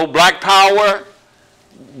on, you know, Black Power,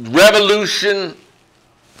 revolution,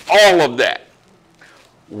 all of that.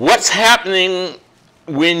 What's happening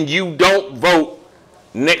when you don't vote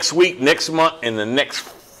next week, next month, and the next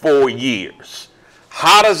 4 years?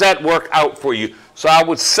 How does that work out for you? So I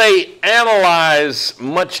would say analyze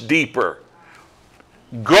much deeper.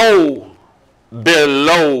 Go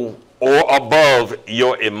below or above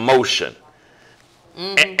your emotion,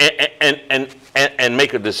 and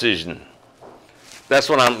make a decision. That's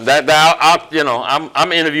what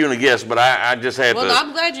I'm interviewing a guest, but I just had to. Well,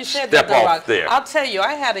 I'm glad you said step that, though, off there. I'll tell you,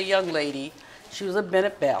 I had a young lady. She was a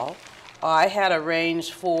Bennett Belle. I had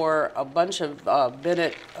arranged for a bunch of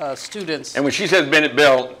Bennett students. And when she says Bennett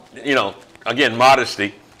Belle, you know, again,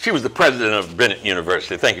 modesty. She was the president of Bennett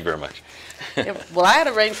University. Thank you very much. Well, I had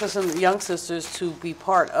arranged for some young sisters to be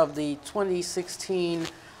part of the 2016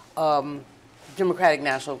 Democratic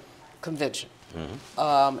National Convention.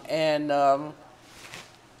 Mm-hmm.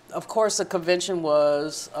 Of course, the convention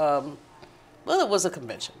was, well, it was a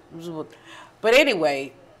convention. But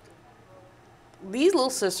anyway, these little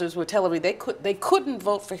sisters were telling me they couldn't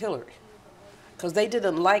vote for Hillary because they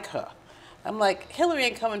didn't like her. I'm like, Hillary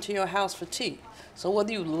ain't coming to your house for tea. So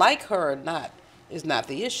whether you like her or not is not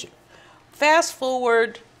the issue. Fast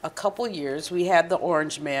forward a couple years, we had the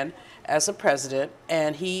Orange Man as a president,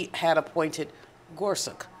 and he had appointed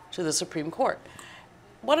Gorsuch to the Supreme Court.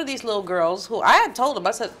 One of these little girls who I had told him,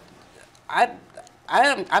 I said, I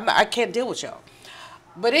can't deal with y'all.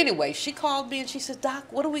 But anyway, she called me and she said, Doc,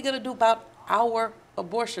 what are we going to do about our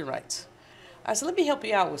abortion rights? I said, let me help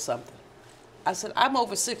you out with something. I said, I'm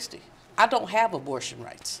over 60. I don't have abortion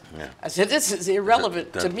rights. Yeah. I said, this is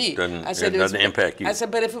irrelevant to me. I said, it doesn't impact you. I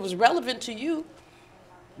said, but if it was relevant to you,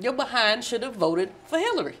 your behind should have voted for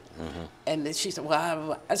Hillary. Mm-hmm. And then she said,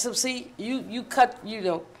 well, I said, see, you cooked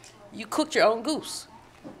your own goose.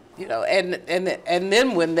 You know, and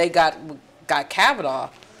then when they got Kavanaugh,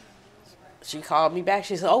 she called me back.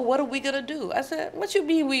 She said, oh, what are we going to do? I said, what you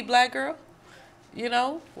mean, we black girl? You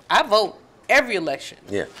know, I vote every election.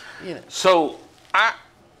 Yeah. You know. So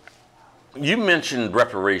you mentioned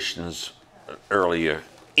reparations earlier.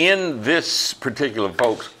 In this particular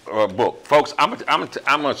book, folks, I'm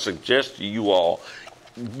going to suggest to you all,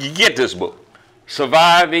 you get this book,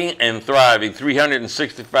 Surviving and Thriving,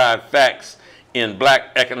 365 Facts in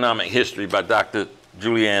Black Economic History by Dr.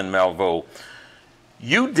 Julianne Malveaux.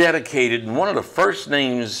 You dedicated, and one of the first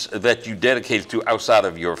names that you dedicated to outside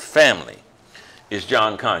of your family is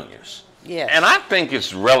John Conyers. Yes. And I think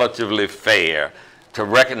it's relatively fair to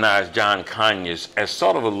recognize John Conyers as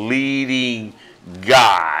sort of a leading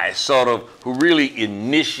guy, sort of who really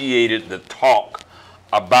initiated the talk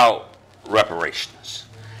about reparations.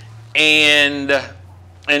 And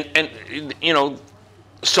you know,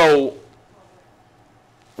 so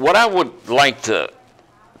what I would like to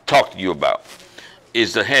talk to you about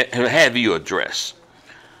is to have you address.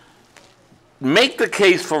 Make the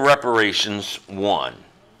case for reparations, one.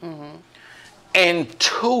 Mm-hmm. And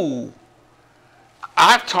two,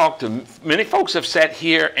 I've talked to, many folks have sat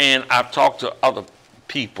here and I've talked to other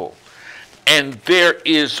people. And there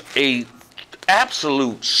is a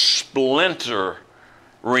absolute splintering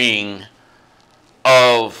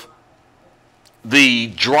of the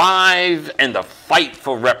drive and the fight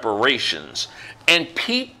for reparations. And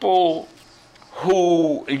people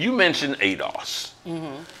who, you mentioned ADOS,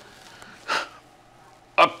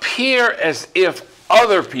 appear as if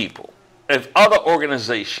other people, if other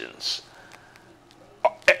organizations,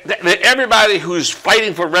 everybody who's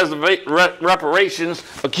fighting for reparations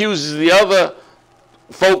accuses the other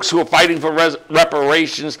folks who are fighting for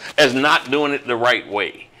reparations as not doing it the right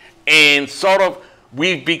way. And sort of,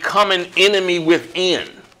 we've become an enemy within,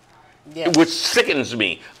 which sickens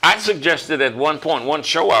me. I suggested at one point, one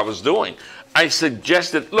show I was doing, I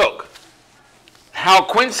suggested, look, how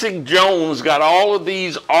Quincy Jones got all of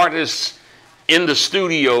these artists in the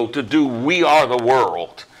studio to do We Are the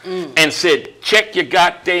World, and said, check your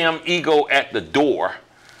goddamn ego at the door,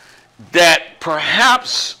 that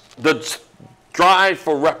perhaps the drive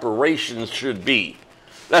for reparations should be,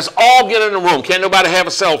 let's all get in the room. Can't nobody have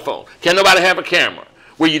a cell phone. Can't nobody have a camera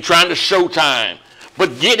where you're trying to show time.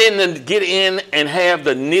 But get in and have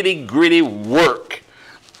the nitty-gritty work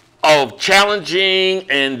of challenging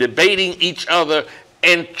and debating each other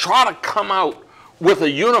and try to come out with a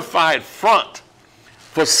unified front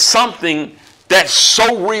for something that's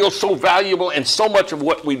so real, so valuable, and so much of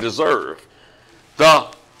what we deserve. The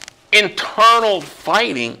internal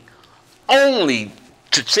fighting only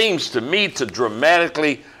seems to me to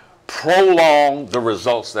dramatically prolong the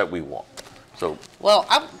results that we want. So, well,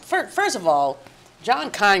 first of all,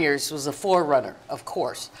 John Conyers was a forerunner, of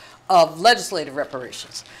course, of legislative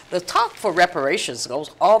reparations. The talk for reparations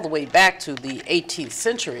goes all the way back to the 18th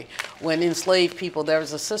century when enslaved people, there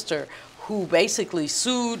was a sister who basically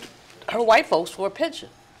sued her white folks for a pension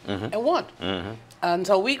and won. And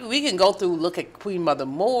so we can go through, look at Queen Mother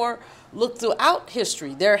Moore, look throughout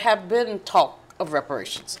history. There have been talk of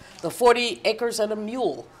reparations. The 40 acres and a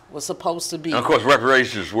mule was supposed to be. And of course,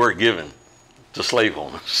 reparations were given to slave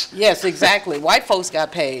owners. Yes, exactly. White folks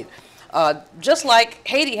got paid. Just like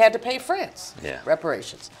Haiti had to pay France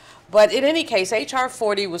reparations. But in any case, H.R.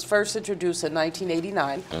 40 was first introduced in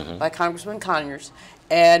 1989 by Congressman Conyers,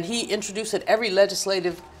 and he introduced it every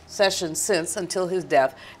legislative session since until his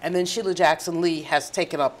death, and then Sheila Jackson Lee has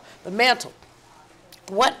taken up the mantle.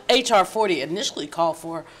 What H.R. 40 initially called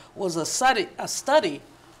for was a study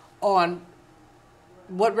on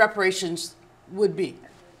what reparations would be.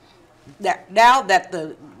 Now that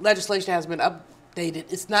the legislation has been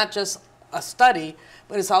updated, it's not just a study,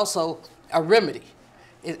 but it's also a remedy.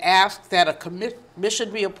 It asks that a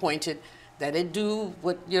commission be appointed, that it do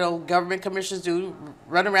what government commissions do,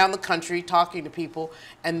 run around the country talking to people,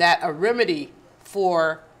 and that a remedy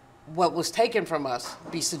for what was taken from us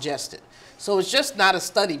be suggested. So it's just not a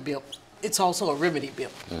study bill; it's also a remedy bill.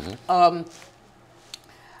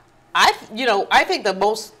 I think the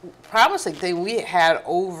most promising thing, we had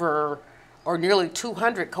over or nearly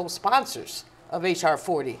 200 co-sponsors of H.R.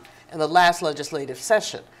 40 in the last legislative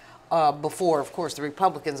session, before, of course, the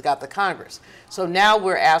Republicans got the Congress. So now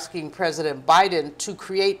we're asking President Biden to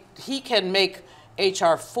create, he can make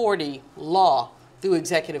H.R. 40 law through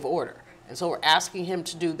executive order. And so we're asking him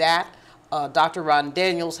to do that. Dr. Ron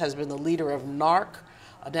Daniels has been the leader of NARC,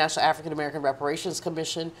 a National African American Reparations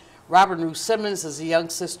Commission. Robin Ruth Simmons is a young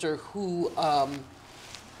sister who,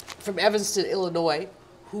 from Evanston, Illinois,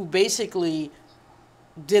 who basically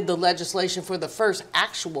did the legislation for the first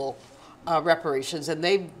actual reparations, and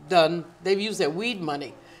they've used their weed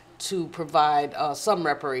money to provide some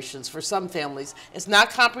reparations for some families. It's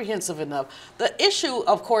not comprehensive enough. The issue,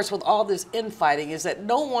 of course, with all this infighting is that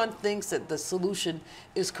no one thinks that the solution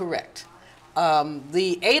is correct.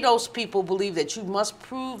 The ADOS people believe that you must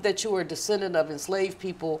prove that you are a descendant of enslaved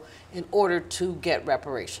people in order to get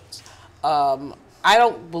reparations. I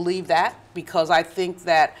don't believe that, because I think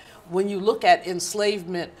that when you look at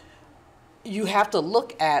enslavement, you have to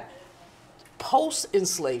look at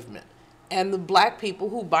post-enslavement. And the black people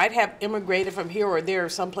who might have immigrated from here or there or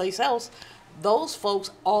someplace else, those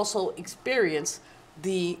folks also experience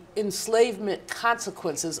the enslavement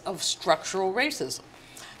consequences of structural racism.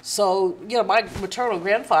 So, my maternal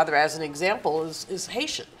grandfather, as an example, is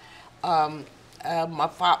Haitian.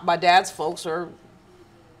 My dad's folks are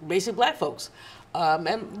basic black folks.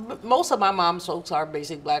 And most of my mom's folks are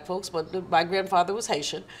basic black folks, but my grandfather was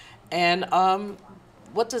Haitian. And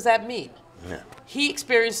what does that mean? Yeah. He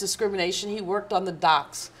experienced discrimination. He worked on the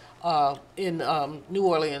docks in New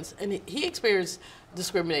Orleans, and he experienced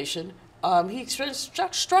discrimination. He experienced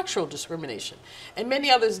structural discrimination, and many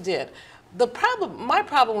others did. My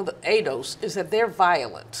problem with ADOS is that they're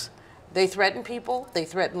violent. They threaten people. They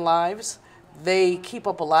threaten lives. They keep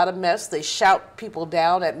up a lot of mess. They shout people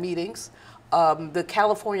down at meetings. The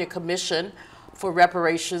California Commission for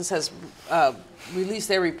Reparations has released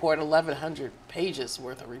their report, 1,100 pages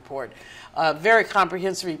worth of report. Very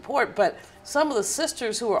comprehensive report, but some of the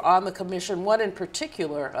sisters who were on the commission, one in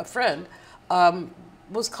particular, a friend,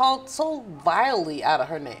 was called so vilely out of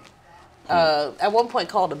her name. At one point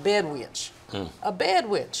called a bed witch. A bed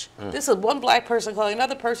witch. This is one black person calling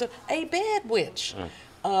another person a bed witch.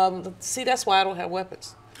 See, that's why I don't have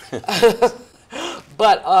weapons.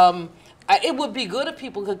 But it would be good if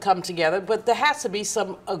people could come together, but there has to be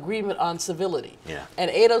some agreement on civility. Yeah. And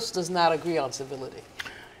ADOS does not agree on civility.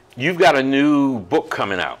 You've got a new book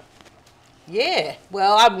coming out. Yeah.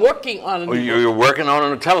 Well, I'm working on a new book. You're working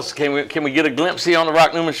on it. Tell us, can we get a glimpse here on the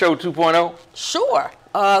Rock Newman Show 2.0? Sure.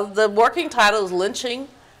 The working title is Lynching,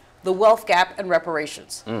 the Wealth Gap, and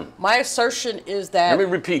Reparations. My assertion is that... Let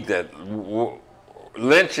me repeat that.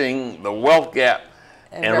 Lynching, the wealth gap,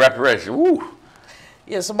 and reparations. Woo.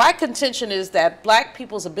 Yeah, so my contention is that black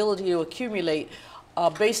people's ability to accumulate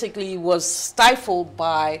basically was stifled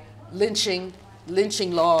by lynching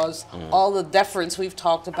laws, all the deference we've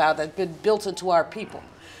talked about that's been built into our people.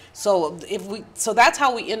 So that's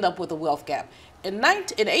how we end up with a wealth gap. In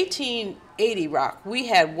 1880, Rock, we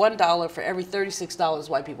had $1 for every $36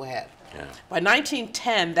 white people had. Yeah. By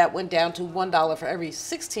 1910, that went down to $1 for every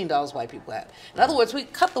 $16 white people had. In other words, we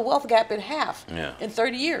cut the wealth gap in half in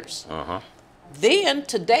 30 years. Then,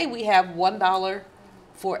 today, we have $1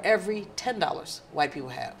 for every $10 white people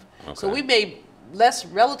have. Okay. So we made less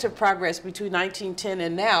relative progress between 1910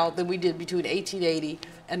 and now than we did between 1880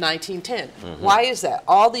 and 1910. Why is that?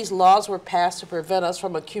 All these laws were passed to prevent us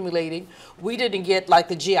from accumulating. We didn't get, like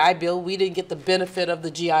the GI Bill, we didn't get the benefit of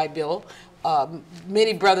the GI Bill.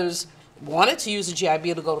 Many brothers wanted to use the GI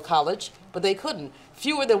Bill to go to college, but they couldn't.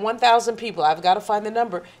 Fewer than 1,000 people, I've got to find the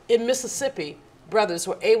number, in Mississippi, brothers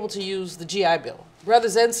were able to use the GI Bill.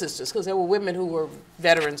 Brothers and sisters, because there were women who were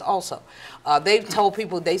veterans also. They told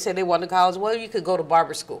people, they said they wanted to college, well, you could go to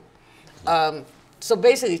barber school. So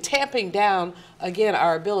basically tamping down, again,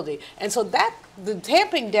 our ability. And so the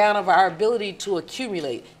tamping down of our ability to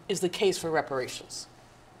accumulate is the case for reparations.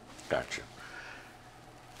 Gotcha.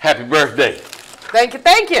 Happy birthday. Thank you,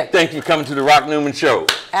 thank you. Thank you for coming to the Rock Newman Show.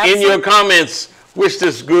 Absolutely. In your comments, wish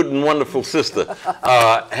this good and wonderful sister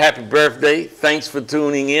happy birthday. Thanks for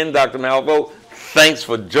tuning in, Dr. Malveaux. Thanks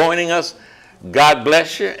for joining us. God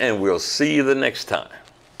bless you, and we'll see you the next time.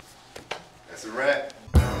 That's a wrap.